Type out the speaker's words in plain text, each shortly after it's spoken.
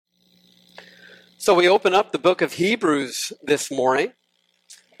So we open up the book of Hebrews this morning,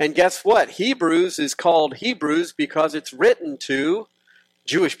 and guess what? Hebrews is called Hebrews because it's written to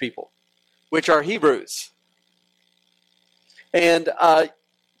Jewish people, which are Hebrews. And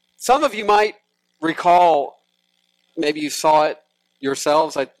some of you might recall, maybe you saw it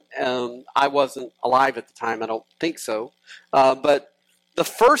yourselves. I wasn't alive at the time, I don't think so. But the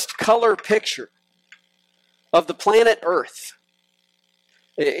first color picture of the planet Earth,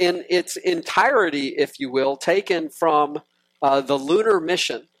 in its entirety, if you will, taken from the lunar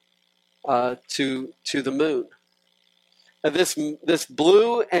mission to the moon. This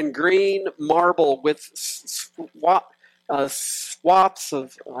blue and green marble with swaps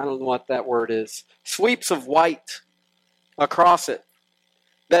of, I don't know what that word is, sweeps of white across it.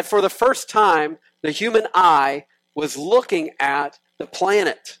 That for the first time, the human eye was looking at the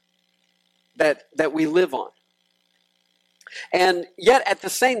planet that we live on. And yet at the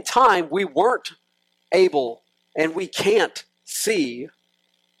same time, we weren't able and we can't see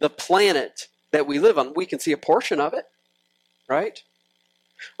the planet that we live on. We can see a portion of it, right?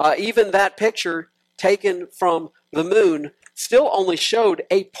 Even that picture taken from the moon still only showed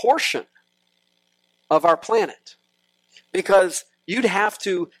a portion of our planet, because you'd have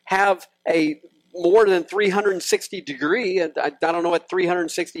to have a more than 360 degree, and I don't know what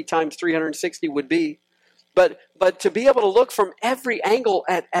 360 times 360 would be, but to be able to look from every angle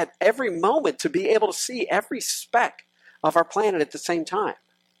at every moment, to be able to see every speck of our planet at the same time.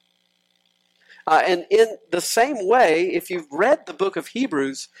 And in the same way, if you've read the book of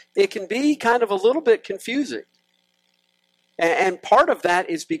Hebrews, it can be kind of a little bit confusing. And part of that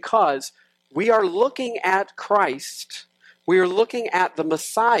is because we are looking at Christ, we are looking at the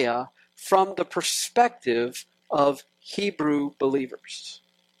Messiah from the perspective of Hebrew believers,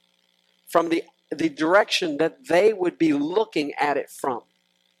 from the direction that they would be looking at it from.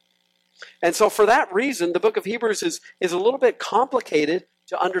 And so for that reason, the book of Hebrews is a little bit complicated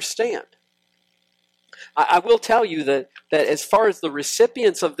to understand. I will tell you that as far as the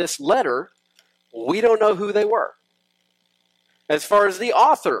recipients of this letter, we don't know who they were. As far as the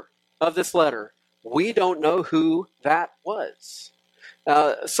author of this letter, we don't know who that was.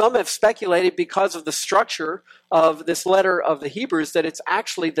 Some have speculated, because of the structure of this letter of the Hebrews, that it's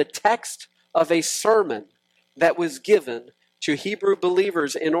actually the text of a sermon that was given to Hebrew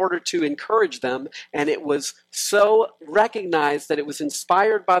believers in order to encourage them, and it was so recognized that it was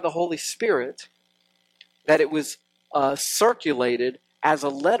inspired by the Holy Spirit that it was circulated as a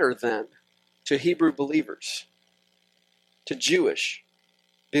letter then to Hebrew believers, to Jewish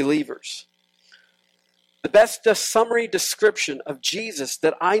believers. The best summary description of Jesus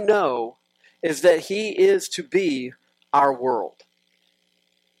that I know is that he is to be our world.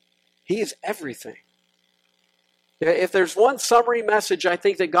 He is everything. If there's one summary message I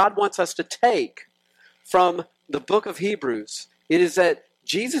think that God wants us to take from the book of Hebrews, it is that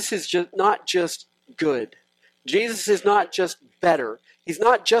Jesus is not just good. Jesus is not just better. He's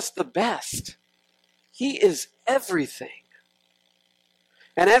not just the best. He is everything.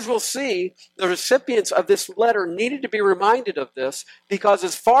 And as we'll see, the recipients of this letter needed to be reminded of this, because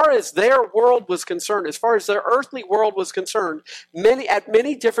as far as their world was concerned, as far as their earthly world was concerned, at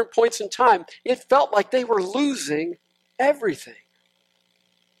many different points in time, it felt like they were losing everything.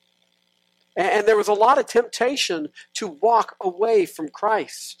 And there was a lot of temptation to walk away from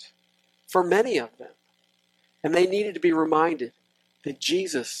Christ for many of them. And they needed to be reminded that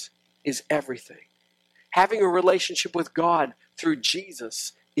Jesus is everything. Having a relationship with God through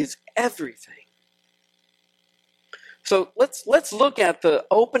Jesus is everything. So let's look at the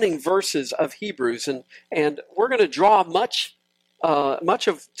opening verses of Hebrews, and we're going to draw much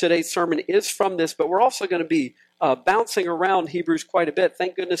of today's sermon is from this, but we're also going to be bouncing around Hebrews quite a bit.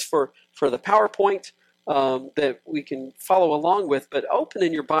 Thank goodness for the PowerPoint that we can follow along with. But open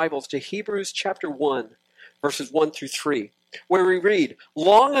in your Bibles to Hebrews chapter 1, verses 1 through 3, where we read,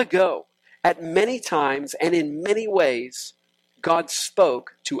 "Long ago, at many times and in many ways, God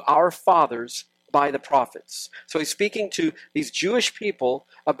spoke to our fathers by the prophets." So he's speaking to these Jewish people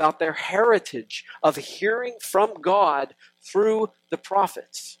about their heritage of hearing from God through the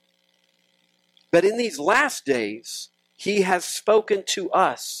prophets. "But in these last days, he has spoken to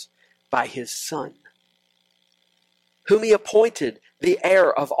us by his Son, whom he appointed the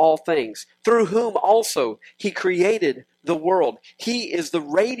heir of all things, through whom also he created the world. He is the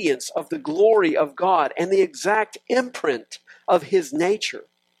radiance of the glory of God and the exact imprint of his nature.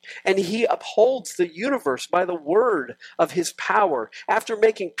 And he upholds the universe by the word of his power. After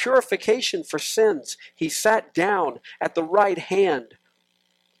making purification for sins, he sat down at the right hand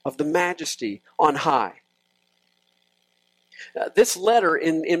of the Majesty on high. This letter,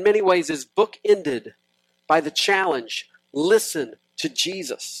 in many ways, is bookended by the challenge, listen to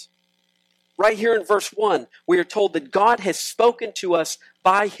Jesus. Right here in verse 1, we are told that God has spoken to us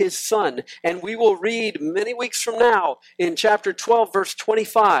by his Son. And we will read many weeks from now in chapter 12, verse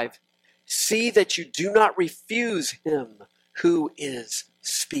 25, see that you do not refuse him who is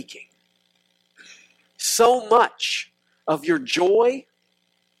speaking. So much of your joy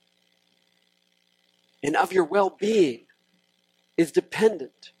and of your well-being is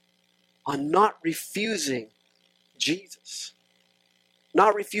dependent on not refusing Jesus.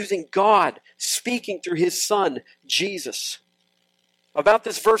 Not refusing God speaking through his Son, Jesus. About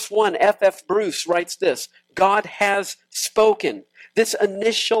this verse 1, F.F. Bruce writes this: God has spoken. This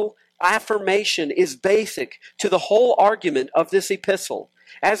initial affirmation is basic to the whole argument of this epistle,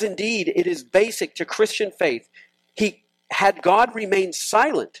 as indeed it is basic to Christian faith. Had God remained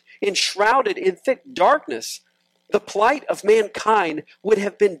silent, enshrouded in thick darkness, the plight of mankind would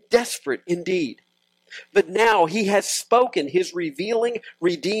have been desperate indeed. But now he has spoken his revealing,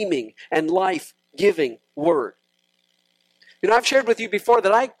 redeeming, and life-giving word. You know, I've shared with you before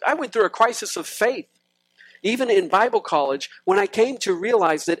that I went through a crisis of faith, even in Bible college, when I came to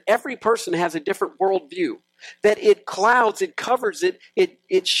realize that every person has a different worldview, that it clouds, it covers,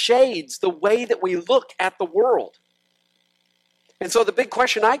 it shades the way that we look at the world. And so the big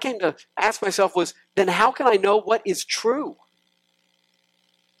question I came to ask myself was, then how can I know what is true?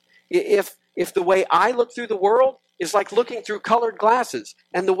 If the way I look through the world is like looking through colored glasses,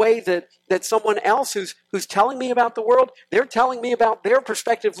 and the way that someone else who's telling me about the world, they're telling me about their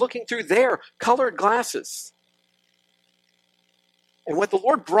perspective looking through their colored glasses. And what the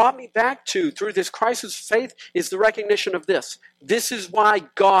Lord brought me back to through this crisis of faith is the recognition of this. This is why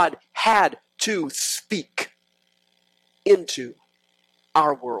God had to speak into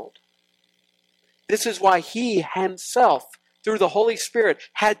our world. This is why he himself, through the Holy Spirit,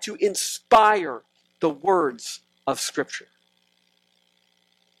 had to inspire the words of Scripture.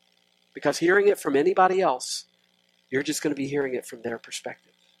 Because hearing it from anybody else, you're just going to be hearing it from their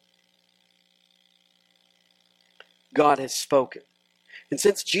perspective. God has spoken. And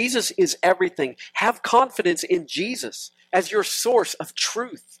since Jesus is everything, have confidence in Jesus as your source of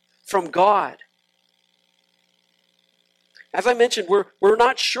truth from God. As I mentioned, we're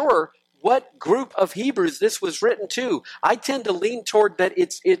not sure what group of Hebrews this was written to. I tend to lean toward that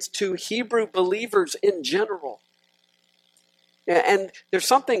it's to Hebrew believers in general. And there's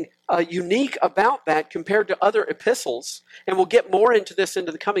something unique about that compared to other epistles. And we'll get more into this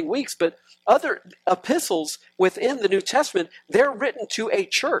into the coming weeks. But other epistles within the New Testament, they're written to a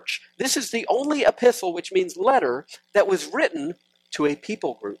church. This is the only epistle, which means letter, that was written to a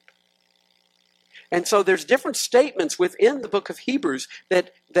people group. And so there's different statements within the book of Hebrews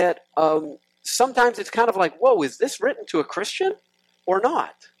that sometimes it's kind of like, whoa, is this written to a Christian or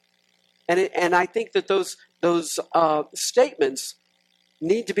not? And I think that those statements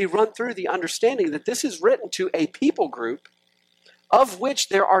need to be run through the understanding that this is written to a people group of which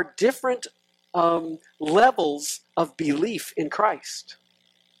there are different levels of belief in Christ.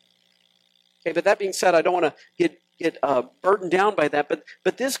 Okay, but that being said, I don't want to get burdened down by that.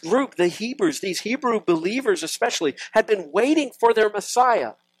 But this group, the Hebrews, these Hebrew believers especially, had been waiting for their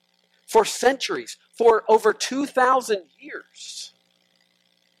Messiah for centuries, for over 2,000 years.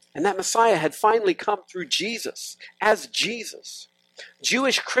 And that Messiah had finally come through Jesus, as Jesus.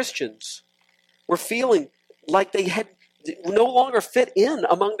 Jewish Christians were feeling like they had no longer fit in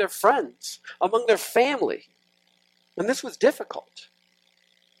among their friends, among their family. And this was difficult.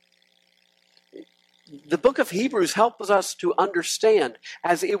 The book of Hebrews helps us to understand,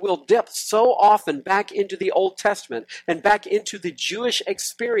 as it will dip so often back into the Old Testament and back into the Jewish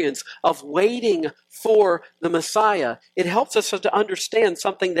experience of waiting for the Messiah. It helps us to understand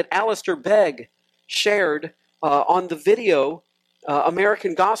something that Alistair Begg shared on the video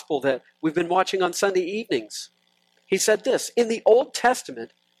American Gospel that we've been watching on Sunday evenings. He said this: in the Old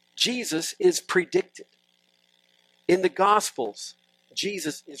Testament, Jesus is predicted. In the Gospels,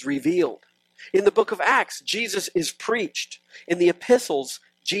 Jesus is revealed. In the book of Acts, Jesus is preached. In the epistles,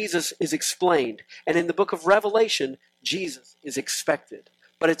 Jesus is explained. And in the book of Revelation, Jesus is expected.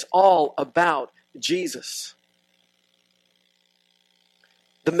 But it's all about Jesus.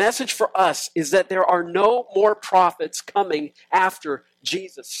 The message for us is that there are no more prophets coming after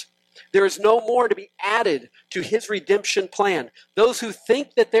Jesus. There is no more to be added to his redemption plan. Those who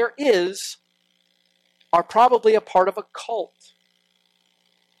think that there is are probably a part of a cult.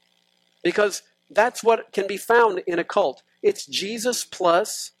 Because that's what can be found in a cult. It's Jesus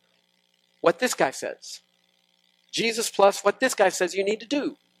plus what this guy says. Jesus plus what this guy says you need to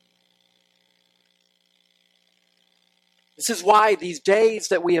do. This is why these days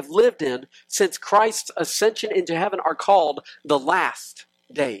that we have lived in since Christ's ascension into heaven are called the last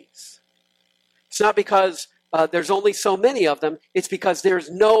days. It's not because there's only so many of them. It's because there's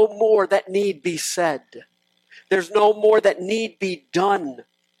no more that need be said. There's no more that need be done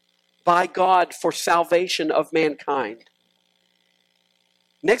by God for salvation of mankind.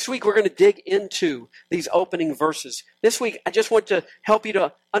 Next week, we're going to dig into these opening verses. This week, I just want to help you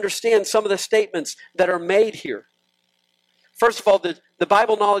to understand some of the statements that are made here. First of all, the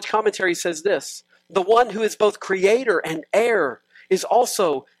Bible Knowledge Commentary says this: the one who is both creator and heir is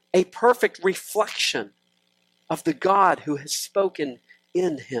also a perfect reflection of the God who has spoken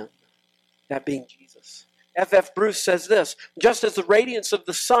in him, that being Jesus. F.F. Bruce says this: just as the radiance of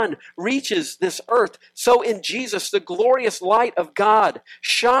the sun reaches this earth, so in Jesus the glorious light of God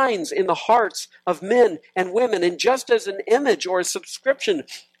shines in the hearts of men and women. And just as an image or a superscription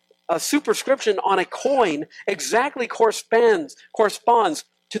on a coin exactly corresponds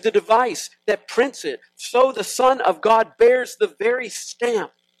to the device that prints it, so the Son of God bears the very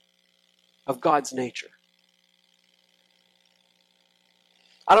stamp of God's nature.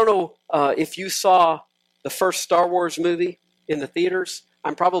 I don't know if you saw the first Star Wars movie in the theaters.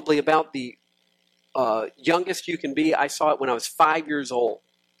 I'm probably about the youngest you can be. I saw it when I was 5 years old.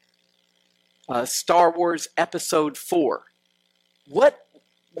 Star Wars Episode 4. What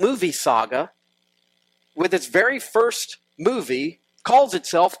movie saga, with its very first movie, calls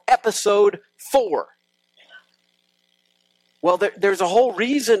itself Episode 4? Well, there's a whole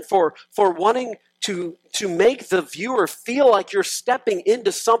reason for wanting to make the viewer feel like you're stepping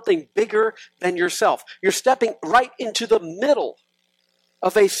into something bigger than yourself. You're stepping right into the middle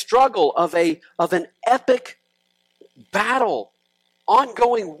of a struggle, of an epic battle,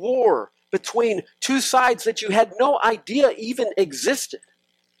 ongoing war between two sides that you had no idea even existed.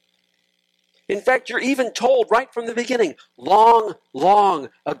 In fact, you're even told right from the beginning, long, long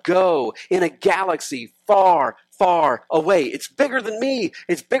ago, in a galaxy far, far away. It's bigger than me.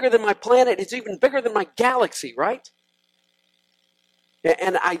 It's bigger than my planet. It's even bigger than my galaxy, right?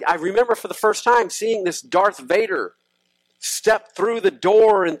 And I remember for the first time seeing this Darth Vader step through the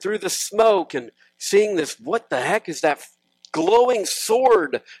door and through the smoke and seeing this, what the heck is that glowing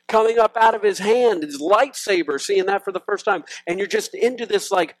sword coming up out of his hand, his lightsaber, seeing that for the first time. And you're just into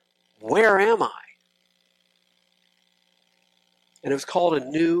this like, where am I? And it was called A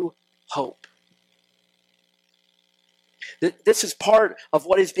New Hope. This is part of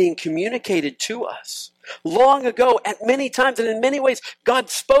what is being communicated to us. Long ago, at many times and in many ways,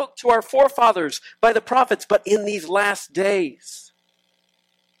 God spoke to our forefathers by the prophets, but in these last days,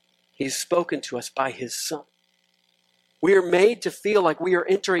 He's spoken to us by His Son. We are made to feel like we are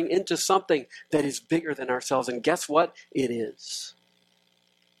entering into something that is bigger than ourselves. And guess what? It is.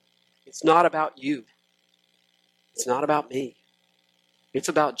 It's not about you. It's not about me. It's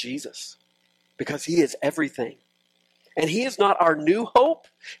about Jesus. Because He is everything. And He is not our new hope.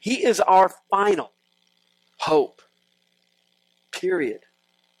 He is our final hope. Period.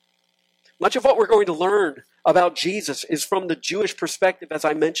 Much of what we're going to learn about Jesus is from the Jewish perspective, as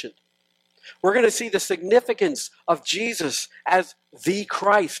I mentioned. We're going to see the significance of Jesus as the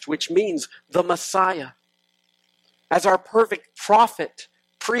Christ, which means the Messiah. As our perfect prophet,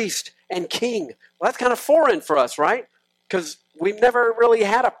 priest, and king. Well, that's kind of foreign for us, right? Because we've never really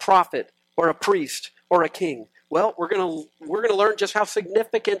had a prophet or a priest or a king. Well, we're going to learn just how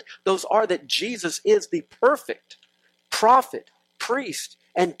significant those are, that Jesus is the perfect prophet, priest,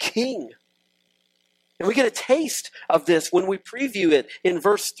 and king. And we get a taste of this when we preview it in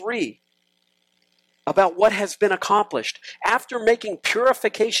verse 3 about what has been accomplished. After making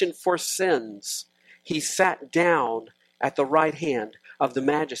purification for sins, He sat down at the right hand of the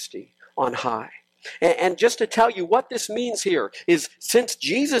Majesty on high. And just to tell you what this means here is, since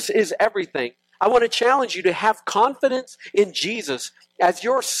Jesus is everything, I want to challenge you to have confidence in Jesus as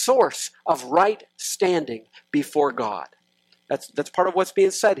your source of right standing before God. That's part of what's being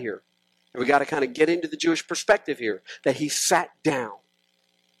said here. We got to kind of get into the Jewish perspective here, that He sat down.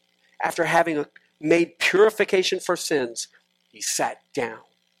 After having made purification for sins, He sat down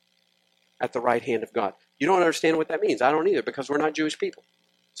at the right hand of God. You don't understand what that means. I don't either, because we're not Jewish people.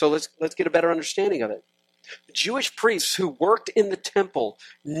 So let's get a better understanding of it. The Jewish priests who worked in the temple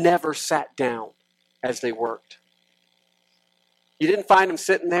never sat down as they worked. You didn't find them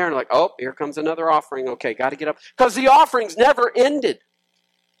sitting there and like, oh, here comes another offering. Okay, got to get up. Because the offerings never ended.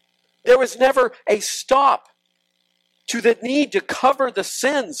 There was never a stop to the need to cover the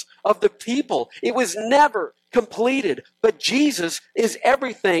sins of the people. It was never completed. But Jesus is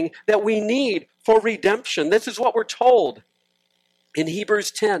everything that we need for redemption. This is what we're told in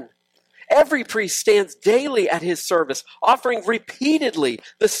Hebrews 10. Every priest stands daily at his service, offering repeatedly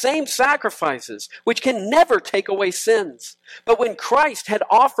the same sacrifices, which can never take away sins. But when Christ had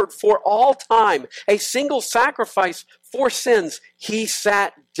offered for all time a single sacrifice for sins, he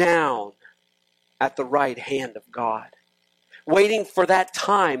sat down at the right hand of God, waiting for that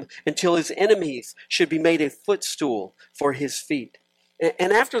time until his enemies should be made a footstool for his feet.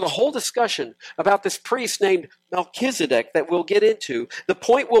 And after the whole discussion about this priest named Melchizedek that we'll get into, the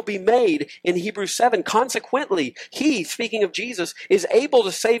point will be made in Hebrews 7. Consequently, he, speaking of Jesus, is able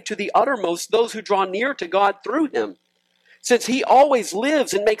to save to the uttermost those who draw near to God through him, since he always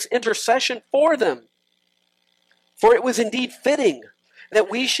lives and makes intercession for them. For it was indeed fitting that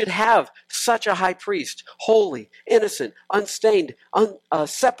we should have such a high priest, holy, innocent, unstained,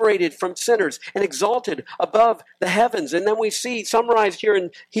 separated from sinners, and exalted above the heavens. And then we see summarized here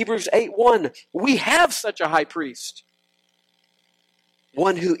in Hebrews 8:1, we have such a high priest,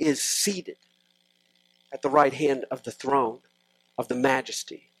 one who is seated at the right hand of the throne of the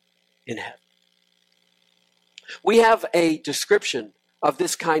majesty in heaven. We have a description of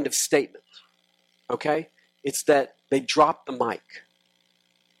this kind of statement, okay? It's that they drop the mic.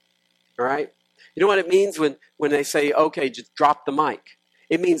 All right? You know what it means when they say, okay, just drop the mic?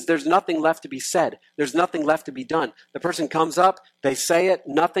 It means there's nothing left to be said. There's nothing left to be done. The person comes up, they say it,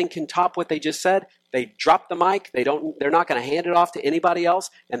 nothing can top what they just said. They drop the mic, they're not going to hand it off to anybody else,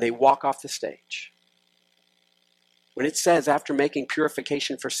 and they walk off the stage. When it says after making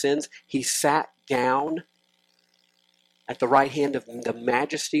purification for sins, he sat down at the right hand of the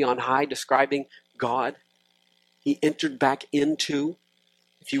majesty on high, describing God, he entered back into,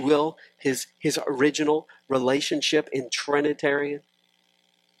 if you will, his original relationship in Trinitarian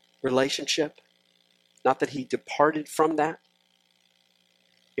relationship. Not that he departed from that.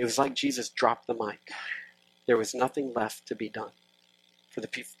 It was like Jesus dropped the mic. There was nothing left to be done for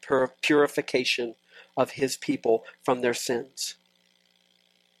the purification of his people from their sins.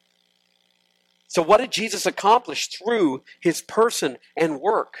 So what did Jesus accomplish through his person and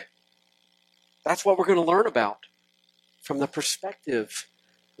work? That's what we're going to learn about from the perspective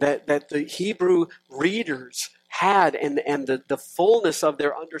that the Hebrew readers had and the fullness of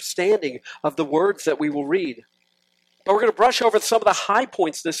their understanding of the words that we will read. But we're going to brush over some of the high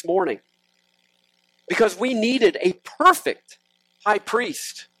points this morning because we needed a perfect high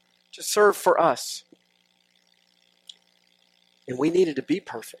priest to serve for us. And we needed to be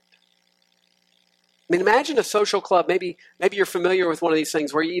perfect. I mean, imagine a social club. Maybe you're familiar with one of these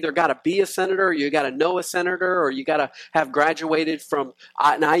things where you either got to be a senator, or you got to know a senator, or you got to have graduated from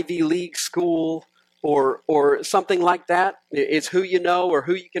an Ivy League school, or something like that. It's who you know or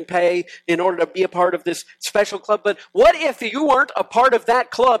who you can pay in order to be a part of this special club. But what if you weren't a part of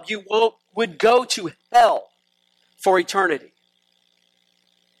that club? You would go to hell for eternity.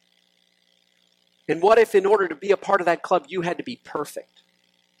 And what if in order to be a part of that club, you had to be perfect?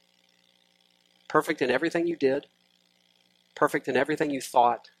 Perfect in everything you did, perfect in everything you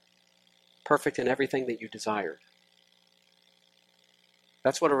thought, perfect in everything that you desired.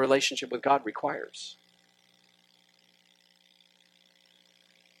 That's what a relationship with God requires.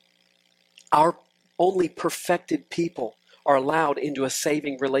 Our only perfected people are allowed into a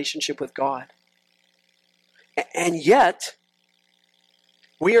saving relationship with God. And yet,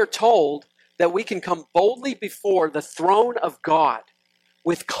 we are told that we can come boldly before the throne of God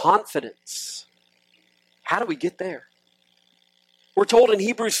with confidence. How do we get there? We're told in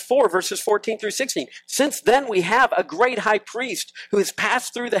Hebrews 4, verses 14 through 16, since then we have a great high priest who has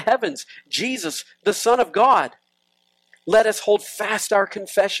passed through the heavens, Jesus, the Son of God. Let us hold fast our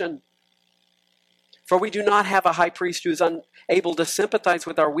confession. For we do not have a high priest who is unable to sympathize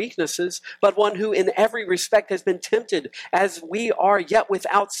with our weaknesses, but one who in every respect has been tempted as we are, yet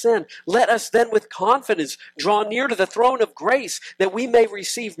without sin. Let us then with confidence draw near to the throne of grace, that we may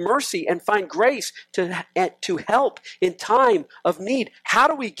receive mercy and find grace to help in time of need. How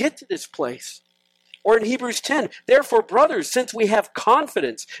do we get to this place? Or in Hebrews 10, therefore, brothers, since we have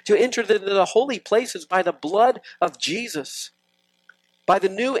confidence to enter into the holy places by the blood of Jesus, by the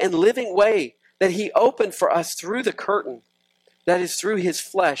new and living way that he opened for us through the curtain, that is through his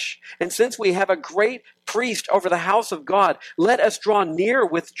flesh. And since we have a great priest over the house of God, let us draw near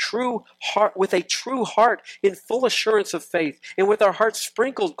with a true heart in full assurance of faith, and with our hearts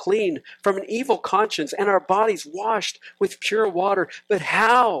sprinkled clean from an evil conscience and our bodies washed with pure water. But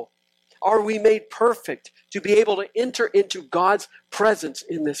how are we made perfect to be able to enter into God's presence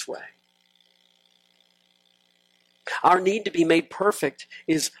in this way? Our need to be made perfect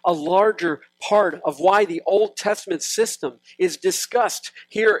is a larger part of why the Old Testament system is discussed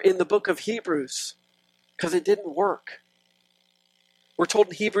here in the book of Hebrews, because it didn't work. We're told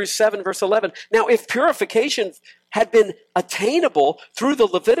in Hebrews 7, verse 11, now if purification had been attainable through the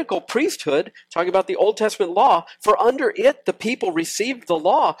Levitical priesthood, talking about the Old Testament law, for under it the people received the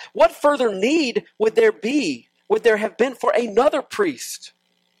law, what further need would there have been for another priest?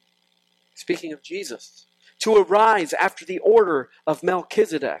 Speaking of Jesus, to arise after the order of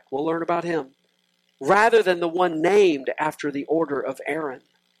Melchizedek, we'll learn about him, rather than the one named after the order of Aaron,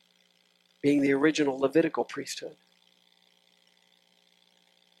 being the original Levitical priesthood.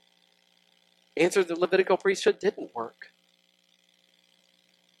 Answer, the Levitical priesthood didn't work.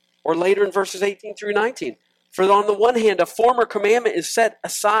 Or later in verses 18 through 19, for on the one hand, a former commandment is set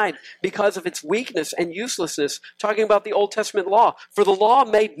aside because of its weakness and uselessness, talking about the Old Testament law. For the law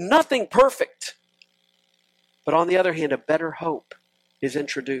made nothing perfect. But on the other hand, a better hope is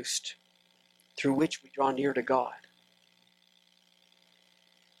introduced, through which we draw near to God.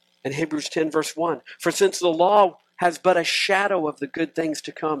 In Hebrews 10, verse 1, for since the law has but a shadow of the good things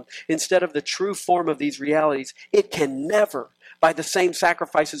to come, instead of the true form of these realities, it can never, by the same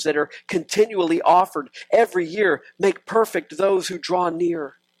sacrifices that are continually offered every year, make perfect those who draw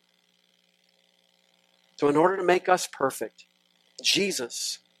near. So in order to make us perfect,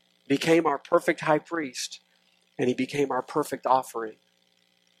 Jesus became our perfect high priest, and he became our perfect offering.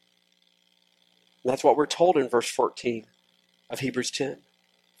 And that's what we're told in verse 14 of Hebrews 10.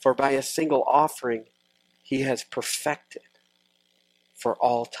 For by a single offering, he has perfected for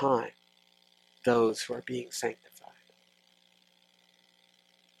all time those who are being sanctified.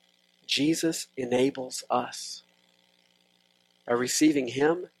 Jesus enables us by receiving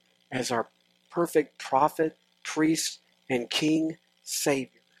him as our perfect prophet, priest, and king,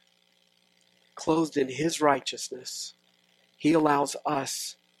 Savior. Clothed in his righteousness, he allows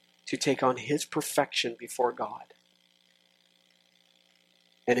us to take on his perfection before God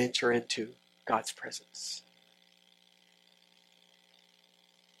and enter into God's presence.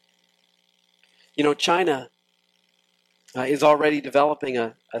 You know, China is already developing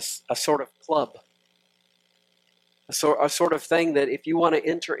a sort of club, a sort of thing that if you want to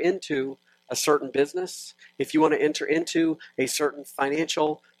enter into a certain business, if you want to enter into a certain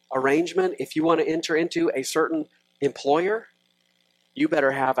financial arrangement, if you want to enter into a certain employer, you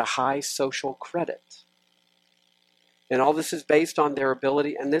better have a high social credit. And all this is based on their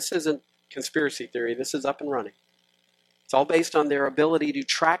ability, and this isn't conspiracy theory, this is up and running. It's all based on their ability to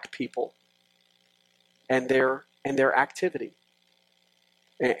track people and their activity.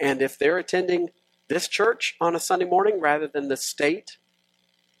 And if they're attending this church on a Sunday morning rather than the state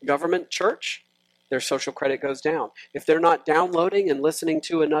government church, their social credit goes down. If they're not downloading and listening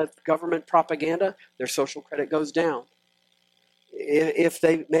to enough government propaganda, their social credit goes down. If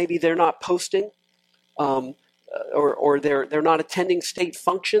they're not posting, or they're not attending state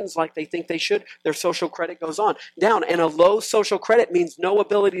functions like they think they should, their social credit goes down. And a low social credit means no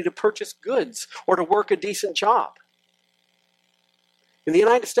ability to purchase goods or to work a decent job. In the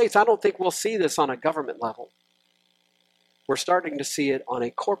United States, I don't think we'll see this on a government level. We're starting to see it on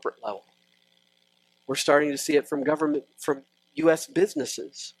a corporate level. We're starting to see it from U.S.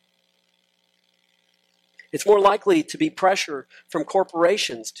 businesses. It's more likely to be pressure from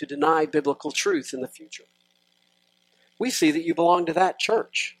corporations to deny biblical truth in the future. We see that you belong to that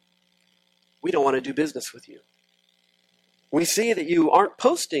church. We don't want to do business with you. We see that you aren't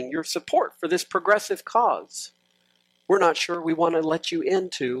posting your support for this progressive cause. We're not sure we want to let you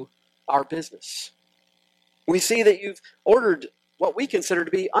into our business. We see that you've ordered what we consider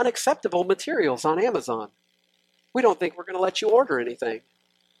to be unacceptable materials on Amazon. We don't think we're going to let you order anything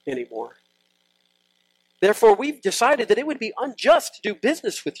anymore. Therefore, we've decided that it would be unjust to do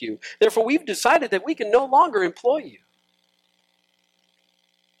business with you. Therefore, we've decided that we can no longer employ you.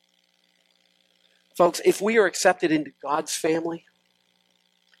 Folks, if we are accepted into God's family,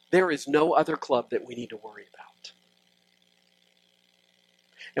 there is no other club that we need to worry about.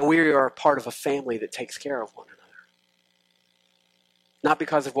 And we are a part of a family that takes care of one another. Not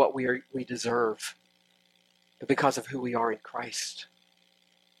because of what we deserve, but because of who we are in Christ.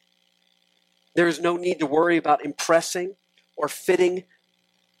 There is no need to worry about impressing or fitting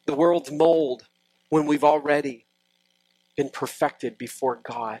the world's mold when we've already been perfected before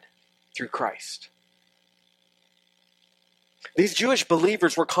God through Christ. These Jewish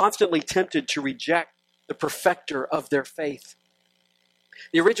believers were constantly tempted to reject the perfecter of their faith.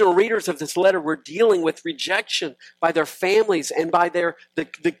 The original readers of this letter were dealing with rejection by their families and by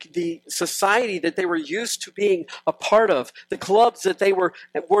the society that they were used to being a part of, the clubs that they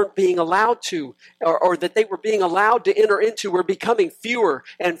weren't being allowed to, or that they were being allowed to enter into were becoming fewer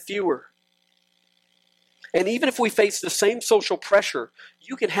and fewer. And even if we face the same social pressure,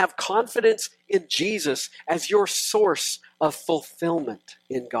 you can have confidence in Jesus as your source of fulfillment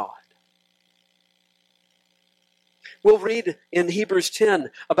in God. We'll read in Hebrews 10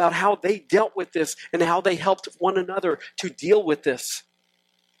 about how they dealt with this and how they helped one another to deal with this.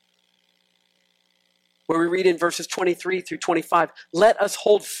 Where we read in verses 23 through 25, let us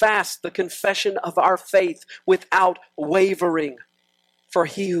hold fast the confession of our faith without wavering, for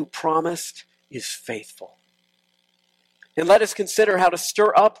he who promised is faithful. And let us consider how to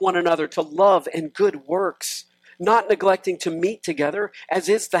stir up one another to love and good works, not neglecting to meet together, as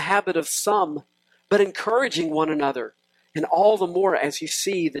is the habit of some, but encouraging one another, and all the more as you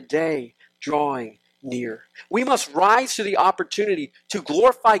see the day drawing near. We must rise to the opportunity to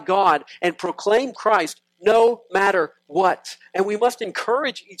glorify God and proclaim Christ no matter what. And we must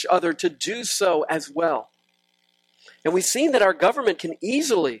encourage each other to do so as well. And we've seen that our government can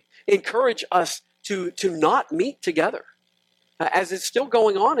easily encourage us to not meet together, as it's still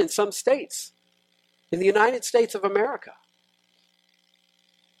going on in some states, in the United States of America.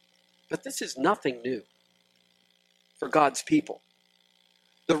 But this is nothing new for God's people.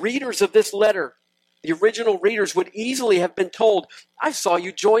 The readers of this letter, the original readers, would easily have been told, I saw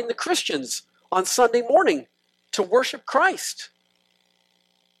you join the Christians on Sunday morning to worship Christ.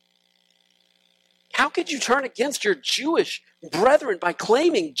 How could you turn against your Jewish brethren by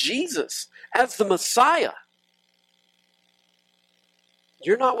claiming Jesus as the Messiah?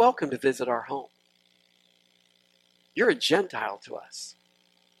 You're not welcome to visit our home. You're a Gentile to us.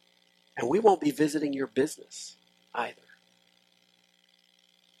 And we won't be visiting your business either.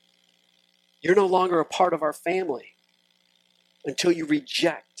 You're no longer a part of our family until you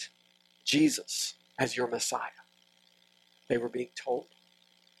reject Jesus as your Messiah. They were being told.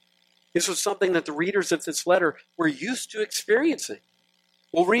 This was something that the readers of this letter were used to experiencing.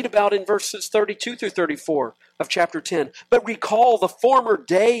 We'll read about in verses 32 through 34 of chapter 10. But recall the former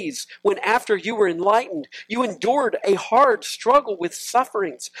days when after you were enlightened, you endured a hard struggle with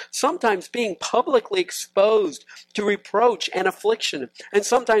sufferings, sometimes being publicly exposed to reproach and affliction, and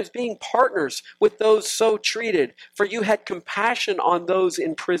sometimes being partners with those so treated. For you had compassion on those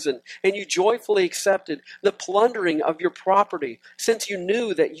in prison, and you joyfully accepted the plundering of your property, since you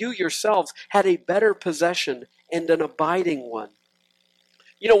knew that you yourselves had a better possession and an abiding one.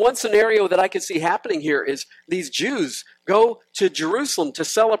 You know, one scenario that I could see happening here is these Jews go to Jerusalem to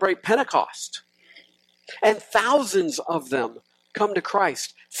celebrate Pentecost. And thousands of them come to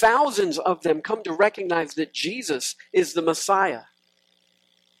Christ. Thousands of them come to recognize that Jesus is the Messiah.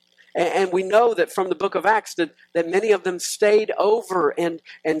 And we know that from the book of Acts that many of them stayed over and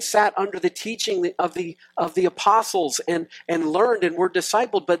sat under the teaching of the apostles and learned and were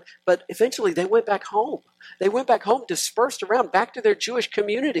discipled, but eventually they went back home. They went back home, dispersed around, back to their Jewish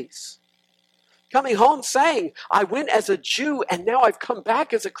communities. Coming home saying, I went as a Jew and now I've come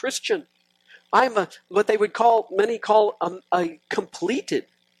back as a Christian. I'm what they would call, many call a completed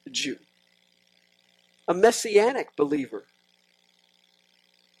Jew, a messianic believer.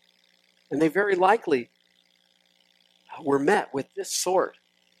 And they very likely were met with this sort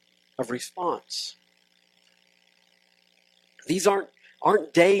of response. These aren't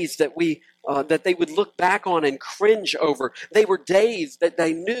days that that they would look back on and cringe over. They were days that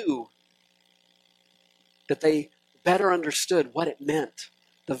they knew that they better understood what it meant,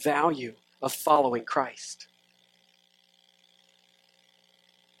 the value of following Christ.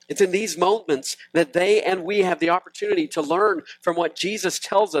 It's in these moments that they and we have the opportunity to learn from what Jesus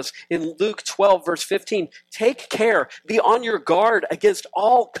tells us in Luke 12, verse 15. Take care, be on your guard against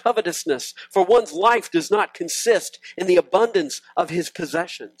all covetousness, for one's life does not consist in the abundance of his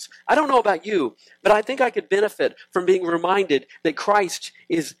possessions. I don't know about you, but I think I could benefit from being reminded that Christ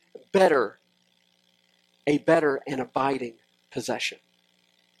is better, a better and abiding possession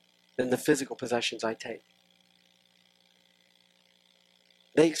than the physical possessions I take.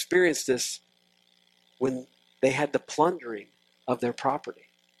 They experienced this when they had the plundering of their property.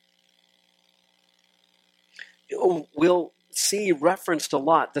 We'll see referenced a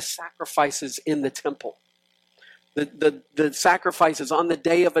lot the sacrifices in the temple. The sacrifices on the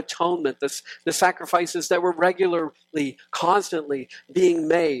Day of Atonement, the sacrifices that were regularly, constantly being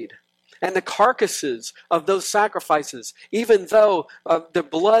made. And the carcasses of those sacrifices, even though the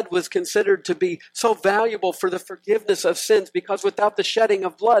blood was considered to be so valuable for the forgiveness of sins, because without the shedding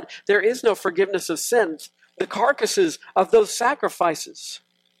of blood, there is no forgiveness of sins. The carcasses of those sacrifices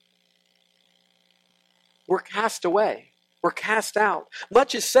were cast away, were cast out.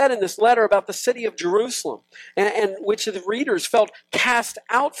 Much is said in this letter about the city of Jerusalem, and which the readers felt cast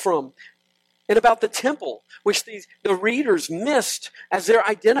out from, and about the temple, which the readers missed as their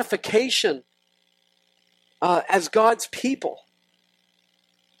identification as God's people.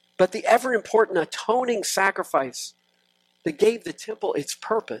 But the ever important atoning sacrifice that gave the temple its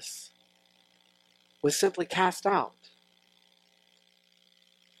purpose was simply cast out.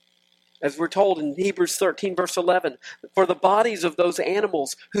 As we're told in Hebrews 13, verse 11, for the bodies of those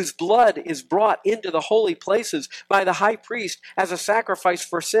animals whose blood is brought into the holy places by the high priest as a sacrifice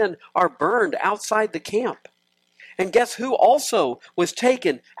for sin are burned outside the camp. And guess who also was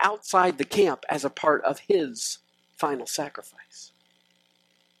taken outside the camp as a part of his final sacrifice?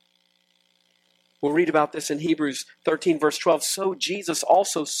 We'll read about this in Hebrews 13, verse 12. So Jesus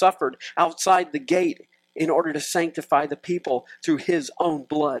also suffered outside the gate in order to sanctify the people through his own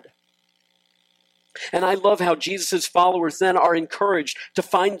blood. And I love how Jesus' followers then are encouraged to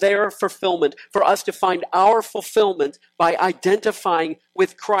find their fulfillment, for us to find our fulfillment by identifying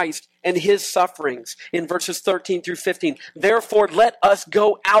with Christ and his sufferings in verses 13 through 15. Therefore, let us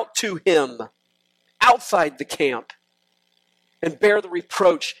go out to him, outside the camp, and bear the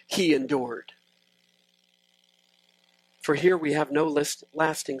reproach he endured. For here we have no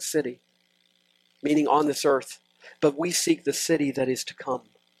lasting city, meaning on this earth, but we seek the city that is to come.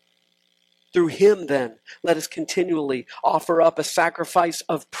 Through him, then, let us continually offer up a sacrifice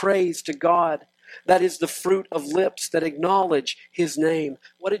of praise to God. That is the fruit of lips that acknowledge his name.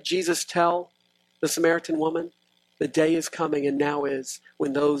 What did Jesus tell the Samaritan woman? The day is coming, and now is,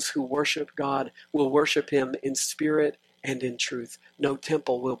 when those who worship God will worship him in spirit and in truth. No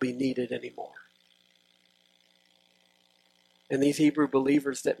temple will be needed anymore. And these Hebrew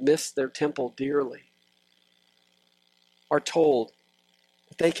believers that miss their temple dearly are told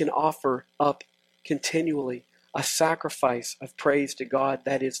that they can offer up continually a sacrifice of praise to God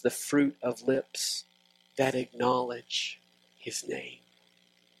that is the fruit of lips that acknowledge his name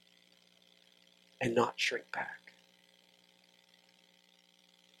and not shrink back.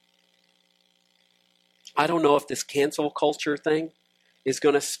 I don't know if this cancel culture thing is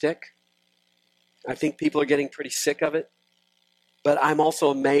going to stick. I think people are getting pretty sick of it. But I'm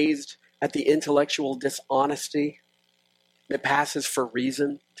also amazed at the intellectual dishonesty that passes for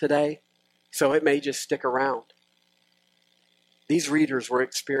reason today. So it may just stick around. These readers were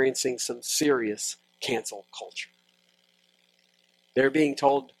experiencing some serious cancel culture. They're being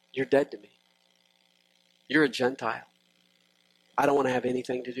told, you're dead to me. You're a Gentile. I don't want to have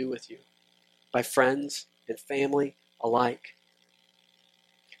anything to do with you. By friends and family alike.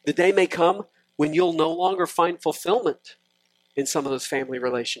 The day may come when you'll no longer find fulfillment in some of those family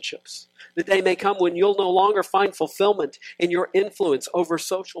relationships. The day may come when you'll no longer find fulfillment in your influence over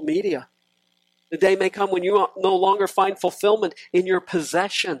social media. The day may come when you no longer find fulfillment in your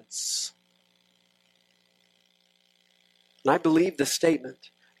possessions. And I believe the statement,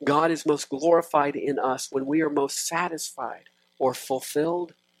 God is most glorified in us when we are most satisfied or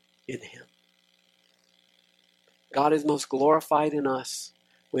fulfilled in him. God is most glorified in us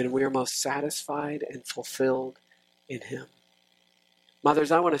when we are most satisfied and fulfilled in him.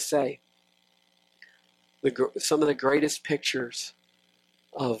 Mothers, I want to say, some of the greatest pictures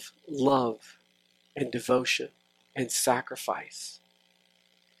of love and devotion and sacrifice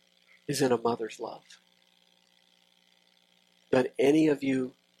is in a mother's love. But any of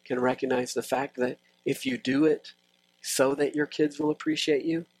you can recognize the fact that if you do it so that your kids will appreciate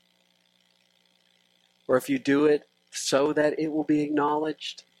you, or if you do it so that it will be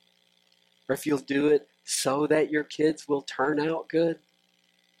acknowledged, or if you'll do it so that your kids will turn out good,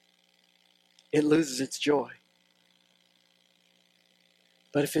 it loses its joy.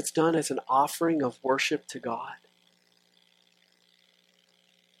 But if it's done as an offering of worship to God,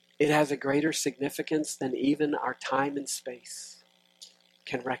 it has a greater significance than even our time and space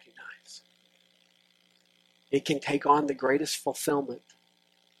can recognize. It can take on the greatest fulfillment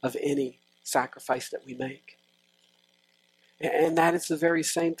of any sacrifice that we make. And that is the very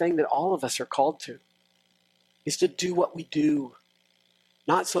same thing that all of us are called to, is to do what we do.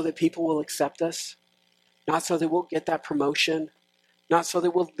 Not so that people will accept us, not so that we'll get that promotion, not so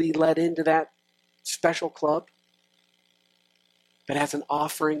that we'll be let into that special club, but as an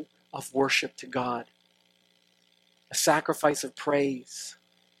offering of worship to God, a sacrifice of praise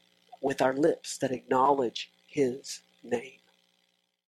with our lips that acknowledge his name.